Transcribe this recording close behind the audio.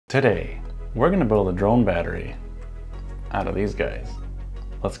Today, we're going to build a drone battery out of these guys.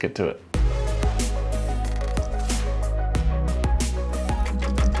 Let's get to it.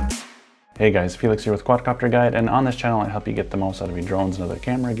 Hey guys, Felix here with Quadcopterguide, and on this channel I help you get the most out of your drones and other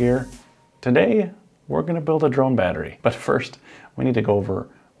camera gear. Today, we're going to build a drone battery. But first, we need to go over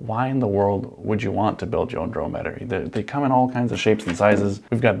why in the world would you want to build your own drone battery? They come in all kinds of shapes and sizes.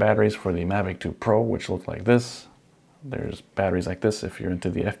 We've got batteries for the Mavic 2 Pro, which look like this. There's batteries like this if you're into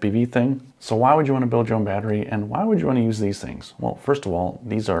the FPV thing. So why would you want to build your own battery, and why would you want to use these things? Well, first of all,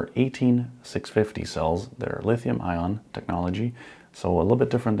 these are 18650 cells. They're lithium ion technology, so a little bit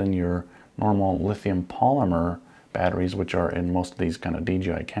different than your normal lithium polymer batteries, which are in most of these kind of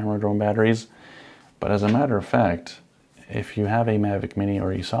DJI camera drone batteries. But as a matter of fact, if you have a Mavic Mini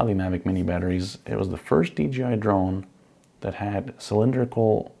or you saw the Mavic Mini batteries, it was the first DJI drone that had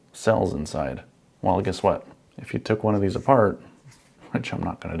cylindrical cells inside. Well, guess what? If you took one of these apart, which I'm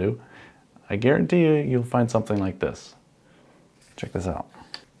not going to do, I guarantee you, you'll find something like this. Check this out.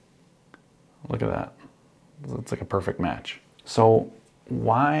 Look at that. It's like a perfect match. So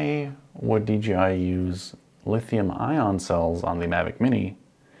why would DJI use lithium ion cells on the Mavic Mini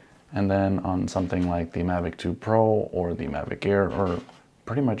and then on something like the Mavic 2 Pro or the Mavic Air or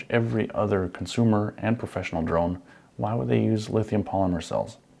pretty much every other consumer and professional drone? Why would they use lithium polymer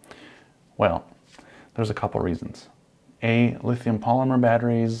cells? Well, there's a couple reasons. A, lithium polymer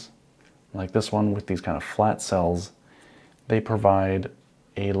batteries, like this one with these kind of flat cells, they provide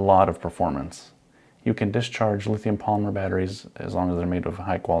a lot of performance. You can discharge lithium polymer batteries, as long as they're made of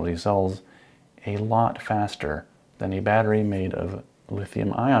high quality cells, a lot faster than a battery made of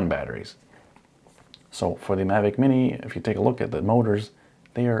lithium ion batteries. So for the Mavic Mini, if you take a look at the motors,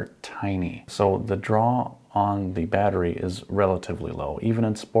 they are tiny. So the draw on the battery is relatively low. Even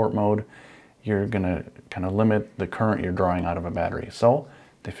in sport mode, you're gonna kind of limit the current you're drawing out of a battery. So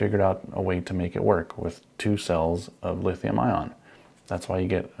they figured out a way to make it work with 2 cells of lithium ion. That's why you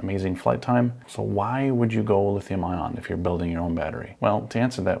get amazing flight time. So why would you go lithium ion if you're building your own battery? Well, to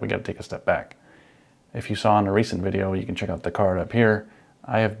answer that, we got to take a step back. If you saw in a recent video, you can check out the card up here,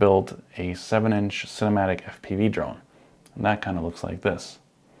 I have built a 7-inch cinematic FPV drone. And that kind of looks like this.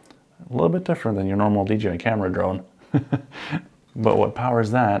 A little bit different than your normal DJI camera drone. But what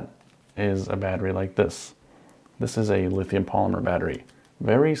powers that is a battery like this. This is a lithium polymer battery.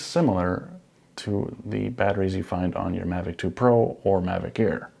 Very similar to the batteries you find on your Mavic 2 Pro or Mavic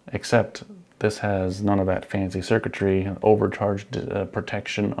Air. Except this has none of that fancy circuitry, overcharged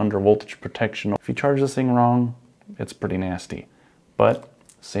protection, under voltage protection. If you charge this thing wrong, it's pretty nasty. But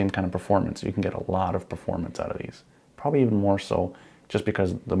same kind of performance. You can get a lot of performance out of these. Probably even more so just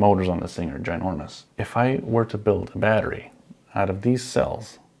because the motors on this thing are ginormous. If I were to build a battery out of these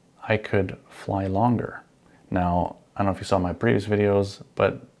cells, I could fly longer. Now, I don't know if you saw my previous videos,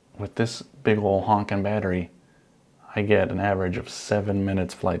 but with this big old honking battery, I get an average of 7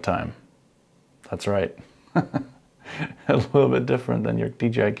 minutes flight time. That's right. A little bit different than your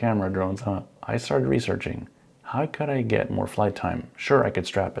DJI camera drones, huh? I started researching, how could I get more flight time? Sure, I could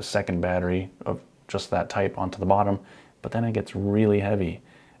strap a second battery of just that type onto the bottom, but then it gets really heavy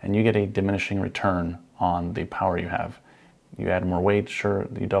and you get a diminishing return on the power you have. You add more weight, sure,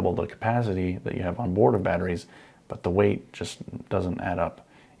 you double the capacity that you have on board of batteries, but the weight just doesn't add up.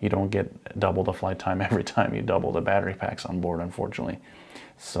 You don't get double the flight time every time you double the battery packs on board, unfortunately.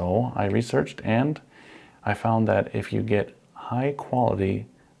 So I researched and I found that if you get high quality,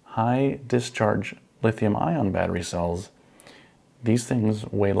 high discharge lithium ion battery cells, these things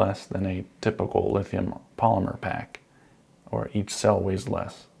weigh less than a typical lithium polymer pack, or each cell weighs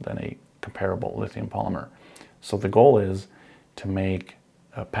less than a comparable lithium polymer. So the goal is to make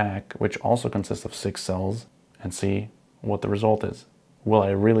a pack which also consists of 6 cells and see what the result is. Will I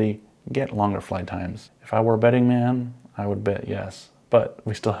really get longer flight times? If I were a betting man, I would bet yes, but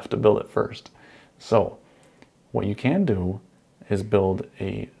we still have to build it first. So what you can do is build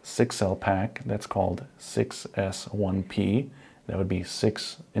a 6-cell pack that's called 6S1P. That would be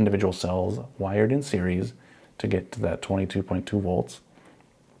 6 individual cells wired in series to get to that 22.2 volts.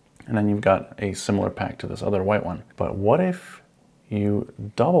 And then you've got a similar pack to this other white one. But what if you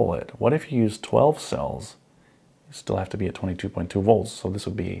double it? What if you use 12 cells? You still have to be at 22.2 volts. So this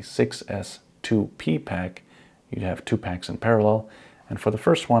would be a 6S2P pack. You'd have 2 packs in parallel. And for the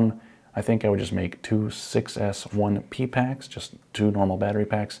first one, I think I would just make 2 6S1P packs, just 2 normal battery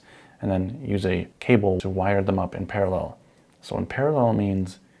packs, and then use a cable to wire them up in parallel. So in parallel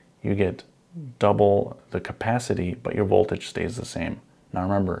means you get double the capacity, but your voltage stays the same. Now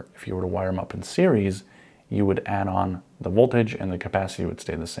remember, if you were to wire them up in series, you would add on the voltage and the capacity would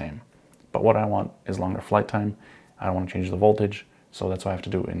stay the same. But what I want is longer flight time. I don't want to change the voltage, So that's why I have to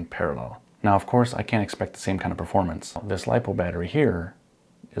do it in parallel. Now, of course, I can't expect the same kind of performance. This LiPo battery here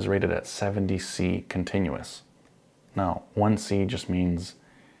is rated at 70C continuous. Now, 1C just means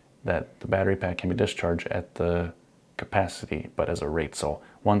that the battery pack can be discharged at the capacity, but as a rate. So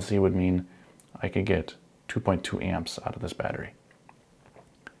 1C would mean I could get 2.2 amps out of this battery.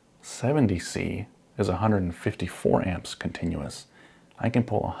 70C is 154 amps continuous. I can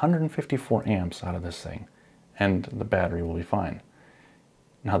pull 154 amps out of this thing, and the battery will be fine.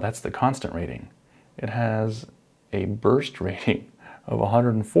 Now that's the constant rating. It has a burst rating of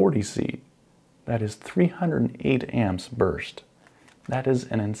 140C. That is 308 amps burst. That is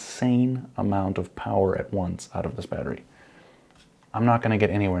an insane amount of power at once out of this battery. I'm not going to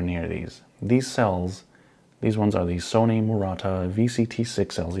get anywhere near these. These cells, these ones are the Sony Murata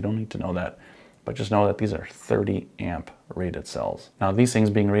VCT6 cells. You don't need to know that, but just know that these are 30 amp rated cells. Now these things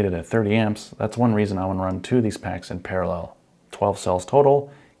being rated at 30 amps, that's one reason I want to run two of these packs in parallel. 12 cells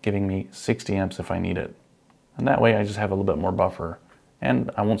total, giving me 60 amps if I need it. And that way I just have a little bit more buffer,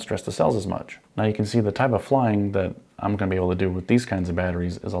 and I won't stress the cells as much. Now you can see the type of flying that I'm going to be able to do with these kinds of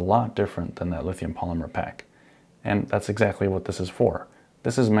batteries is a lot different than that lithium polymer pack. And that's exactly what this is for.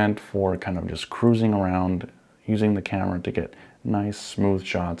 This is meant for kind of just cruising around, using the camera to get nice smooth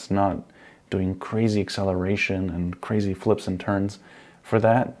shots, not doing crazy acceleration and crazy flips and turns. For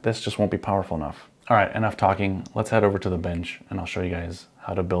that, this just won't be powerful enough. All right, enough talking. Let's head over to the bench and I'll show you guys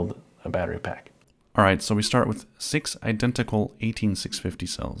how to build a battery pack. All right, so we start with 6 identical 18650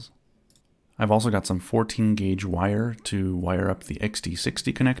 cells. I've also got some 14 gauge wire to wire up the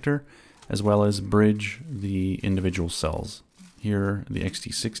XT60 connector, as well as bridge the individual cells. Here, the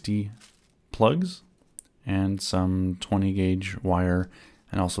XT60 plugs, and some 20 gauge wire,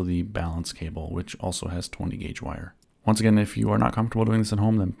 and also the balance cable, which also has 20 gauge wire. Once again, if you are not comfortable doing this at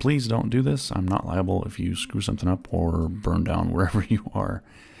home, then please don't do this. I'm not liable if you screw something up or burn down wherever you are.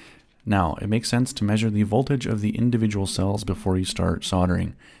 Now, it makes sense to measure the voltage of the individual cells before you start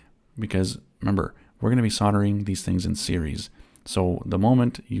soldering, because remember, we're going to be soldering these things in series. So the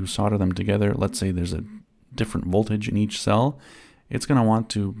moment you solder them together, let's say there's a different voltage in each cell, it's going to want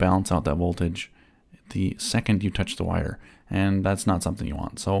to balance out that voltage the second you touch the wire, and that's not something you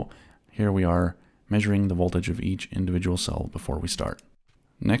want. So here we are measuring the voltage of each individual cell before we start.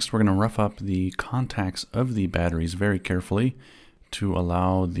 Next, we're going to rough up the contacts of the batteries very carefully to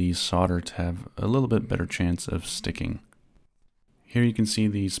allow the solder to have a little bit better chance of sticking. Here you can see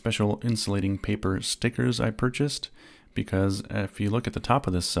the special insulating paper stickers I purchased, because if you look at the top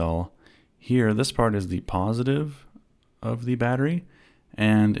of this cell, here this part is the positive of the battery,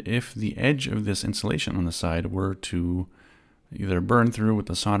 and if the edge of this insulation on the side were to either burn through with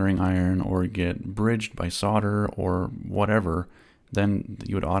the soldering iron or get bridged by solder or whatever, then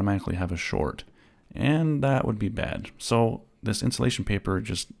you would automatically have a short, and that would be bad. So this insulation paper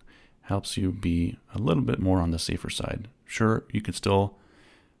just helps you be a little bit more on the safer side. Sure, you could still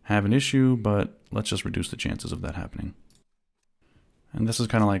have an issue, but let's just reduce the chances of that happening. And this is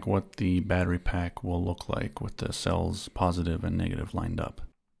kind of like what the battery pack will look like with the cells positive and negative lined up.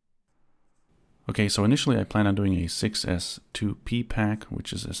 Okay, so initially I plan on doing a 6S2P pack,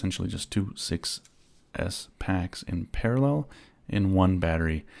 which is essentially just two 6S packs in parallel in one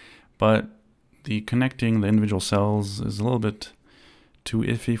battery. But the connecting the individual cells is a little bit too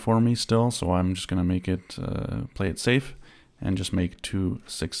iffy for me still, so I'm just going to make it, play it safe, and just make two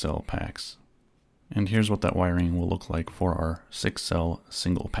 6-cell packs. And here's what that wiring will look like for our 6-cell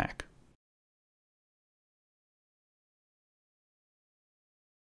single pack.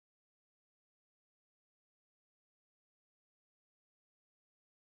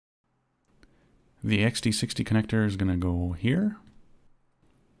 The XT60 connector is going to go here.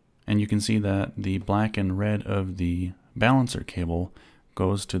 And you can see that the black and red of the balancer cable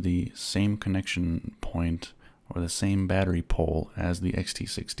goes to the same connection point or the same battery pole as the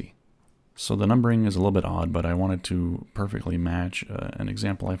XT60. So the numbering is a little bit odd, but I wanted to perfectly match an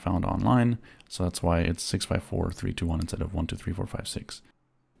example I found online. So that's why it's 654-321 instead of 123-456.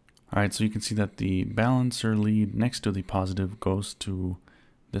 All right, so you can see that the balancer lead next to the positive goes to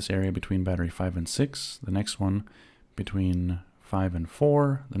this area between battery 5 and 6, the next one between 5 and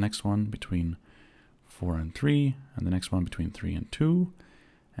 4, the next one between 4 and 3, and the next one between 3 and 2,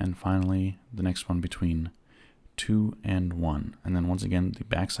 and finally the next one between 2 and 1. And then once again, the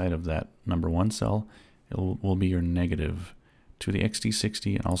backside of that number 1 cell will be your negative to the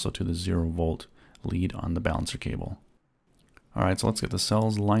XT60 and also to the 0-volt lead on the balancer cable. All right, so let's get the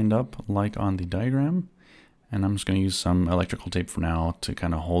cells lined up like on the diagram. And I'm just going to use some electrical tape for now to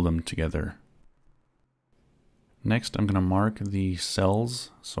kind of hold them together. Next, I'm going to mark the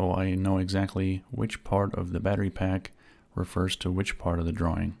cells so I know exactly which part of the battery pack refers to which part of the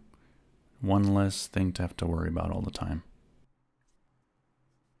drawing. One less thing to have to worry about all the time.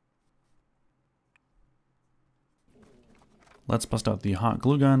 Let's bust out the hot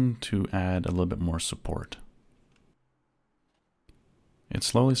glue gun to add a little bit more support. It's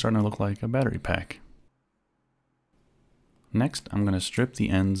slowly starting to look like a battery pack. Next, I'm going to strip the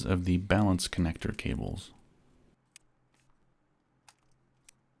ends of the balance connector cables.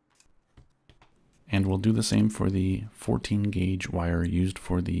 And we'll do the same for the 14 gauge wire used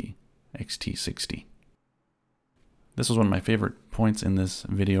for the XT60. This was one of my favorite points in this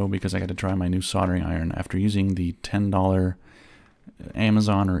video because I got to try my new soldering iron after using the $10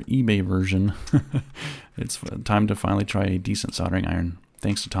 Amazon or eBay version. It's time to finally try a decent soldering iron.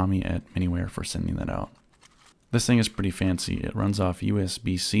 Thanks to Tommy at Miniware for sending that out. This thing is pretty fancy. It runs off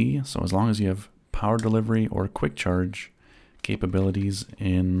USB-C, so as long as you have power delivery or quick charge capabilities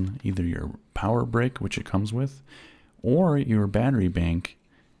in either your power brick, which it comes with, or your battery bank,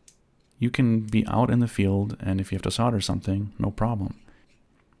 you can be out in the field, and if you have to solder something, no problem.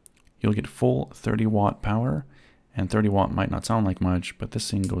 You'll get full 30 watt power, and 30 watt might not sound like much, but this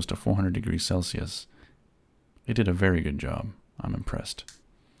thing goes to 400 degrees Celsius. It did a very good job. I'm impressed.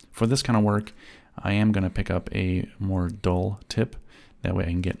 For this kind of work, I am going to pick up a more dull tip. That way I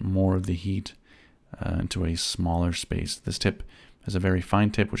can get more of the heat into a smaller space. This tip is a very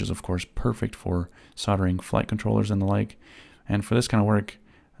fine tip, which is of course perfect for soldering flight controllers and the like. And for this kind of work,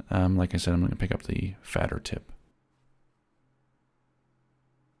 like I said, I'm going to pick up the fatter tip.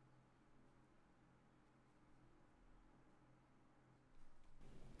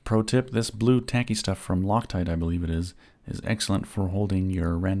 Pro tip, this blue tacky stuff from Loctite, I believe it is excellent for holding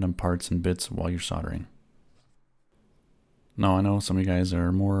your random parts and bits while you're soldering. Now, I know some of you guys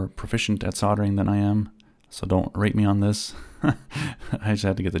are more proficient at soldering than I am, so don't rate me on this. I just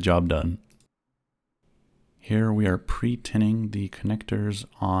had to get the job done. Here we are pre-tinning the connectors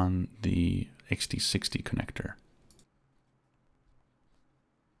on the XT60 connector.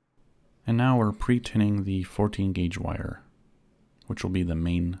 And now we're pre-tinning the 14 gauge wire, which will be the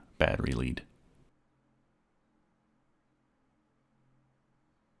main battery lead.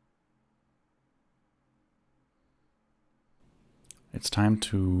 It's time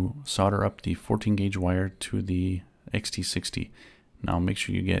to solder up the 14 gauge wire to the XT60. Now make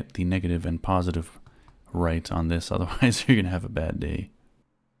sure you get the negative and positive right on this, otherwise you're going to have a bad day.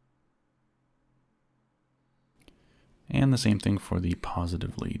 And the same thing for the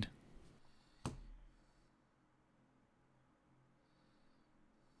positive lead.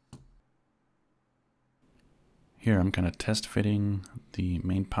 Here I'm kind of test fitting the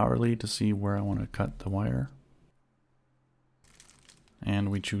main power lead to see where I want to cut the wire.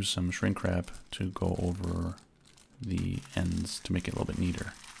 And we choose some shrink wrap to go over the ends to make it a little bit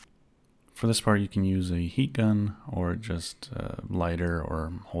neater. For this part you can use a heat gun or just a lighter,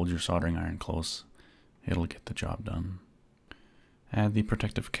 or hold your soldering iron close. It'll get the job done. Add the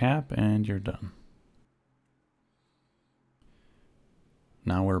protective cap and you're done.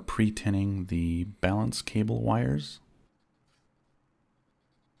 Now we're pre-tinning the balance cable wires.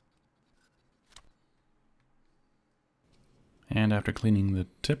 And after cleaning the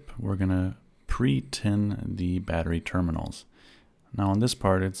tip, we're going to pre-tin the battery terminals. Now on this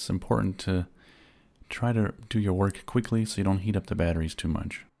part, it's important to try to do your work quickly so you don't heat up the batteries too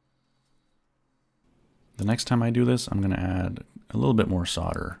much. The next time I do this, I'm going to add a little bit more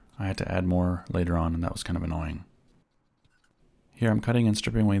solder. I had to add more later on, and that was kind of annoying. Here I'm cutting and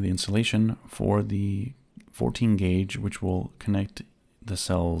stripping away the insulation for the 14 gauge, which will connect the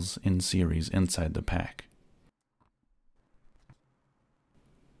cells in series inside the pack.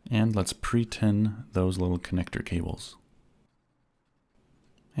 And let's pre-tin those little connector cables.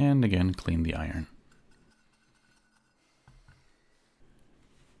 And again, clean the iron.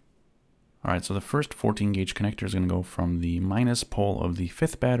 Alright, so the first 14 gauge connector is going to go from the minus pole of the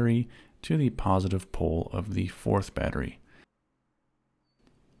 5th battery to the positive pole of the 4th battery.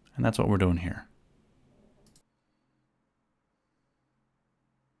 And that's what we're doing here.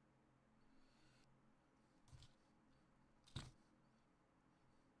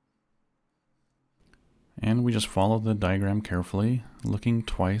 And we just follow the diagram carefully, looking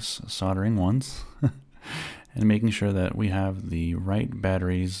twice, soldering once, and making sure that we have the right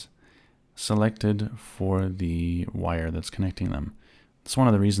batteries selected for the wire that's connecting them. It's one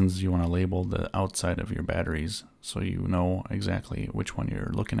of the reasons you want to label the outside of your batteries so you know exactly which one you're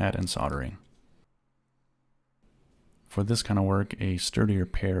looking at and soldering. For this kind of work, a sturdier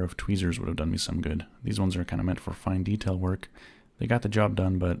pair of tweezers would have done me some good. These ones are kind of meant for fine detail work. They got the job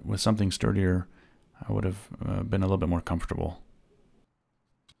done, but with something sturdier, I would have been a little bit more comfortable.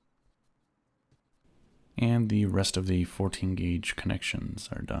 And the rest of the 14 gauge connections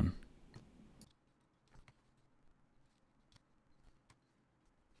are done.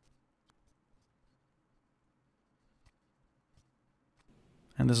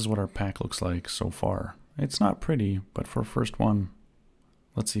 And this is what our pack looks like so far. It's not pretty, but for first one,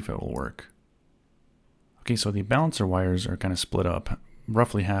 let's see if it will work. Okay, so the balancer wires are kind of split up.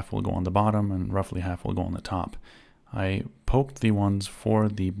 Roughly half will go on the bottom and roughly half will go on the top. I poked the ones for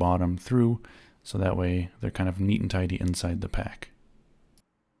the bottom through, so that way they're kind of neat and tidy inside the pack.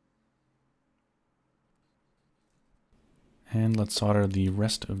 And let's solder the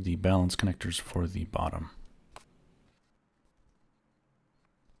rest of the balance connectors for the bottom.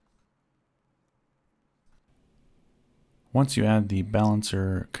 Once you add the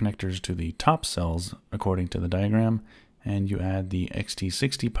balancer connectors to the top cells, according to the diagram, and you add the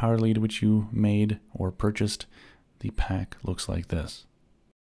XT60 power lead which you made or purchased, the pack looks like this.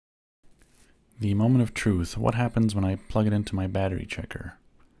 The moment of truth, what happens when I plug it into my battery checker?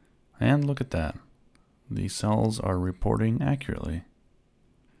 And look at that. The cells are reporting accurately.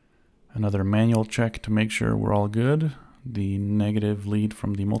 Another manual check to make sure we're all good. The negative lead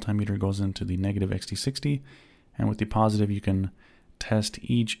from the multimeter goes into the negative XT60, and with the positive you can test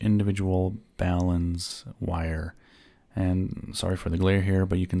each individual balance wire. And sorry for the glare here,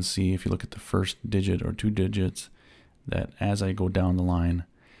 but you can see if you look at the first digit or 2 digits that as I go down the line,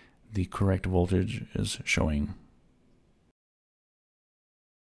 the correct voltage is showing.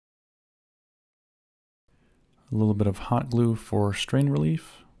 A little bit of hot glue for strain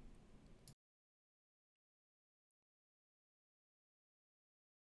relief.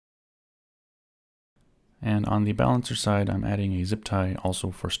 And on the balancer side, I'm adding a zip tie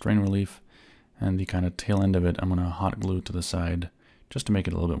also for strain relief, and the kind of tail end of it I'm going to hot glue to the side just to make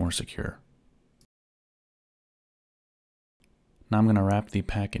it a little bit more secure. Now I'm going to wrap the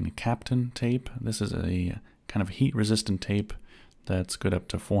pack in Kapton tape. This is a kind of heat resistant tape that's good up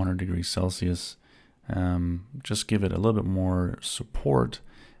to 400 degrees Celsius. Just give it a little bit more support,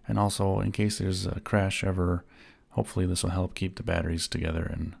 and also in case there's a crash ever, hopefully this will help keep the batteries together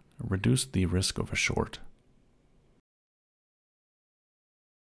and reduce the risk of a short.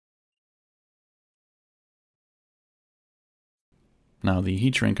 Now the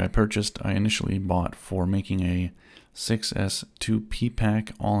heat shrink I purchased, I initially bought for making a 6S2P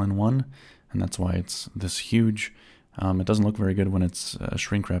pack all-in-one, and that's why it's this huge. It doesn't look very good when it's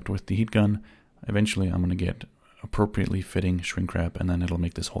shrink wrapped with the heat gun. Eventually I'm going to get appropriately fitting shrink wrap, and then it'll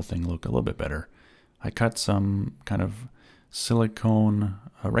make this whole thing look a little bit better. I cut some kind of silicone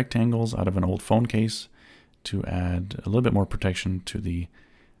rectangles out of an old phone case to add a little bit more protection to the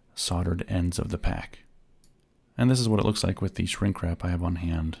soldered ends of the pack. And this is what it looks like with the shrink wrap I have on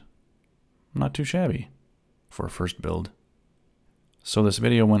hand. Not too shabby for a first build. So this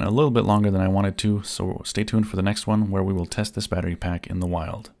video went a little bit longer than I wanted to, so stay tuned for the next one where we will test this battery pack in the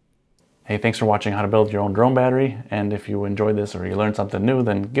wild. Hey, thanks for watching how to build your own drone battery, and if you enjoyed this or you learned something new,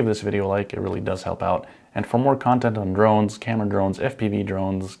 then give this video a like. It really does help out. And for more content on drones, camera drones, FPV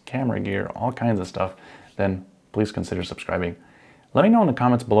drones, camera gear, all kinds of stuff, then please consider subscribing. Let me know in the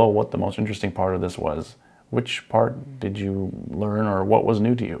comments below what the most interesting part of this was. Which part did you learn, or what was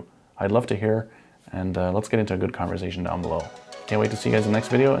new to you? I'd love to hear, and let's get into a good conversation down below. Can't wait to see you guys in the next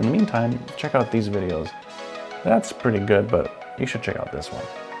video. In the meantime, check out these videos. That's pretty good, but you should check out this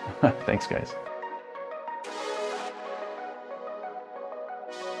one. Thanks, guys.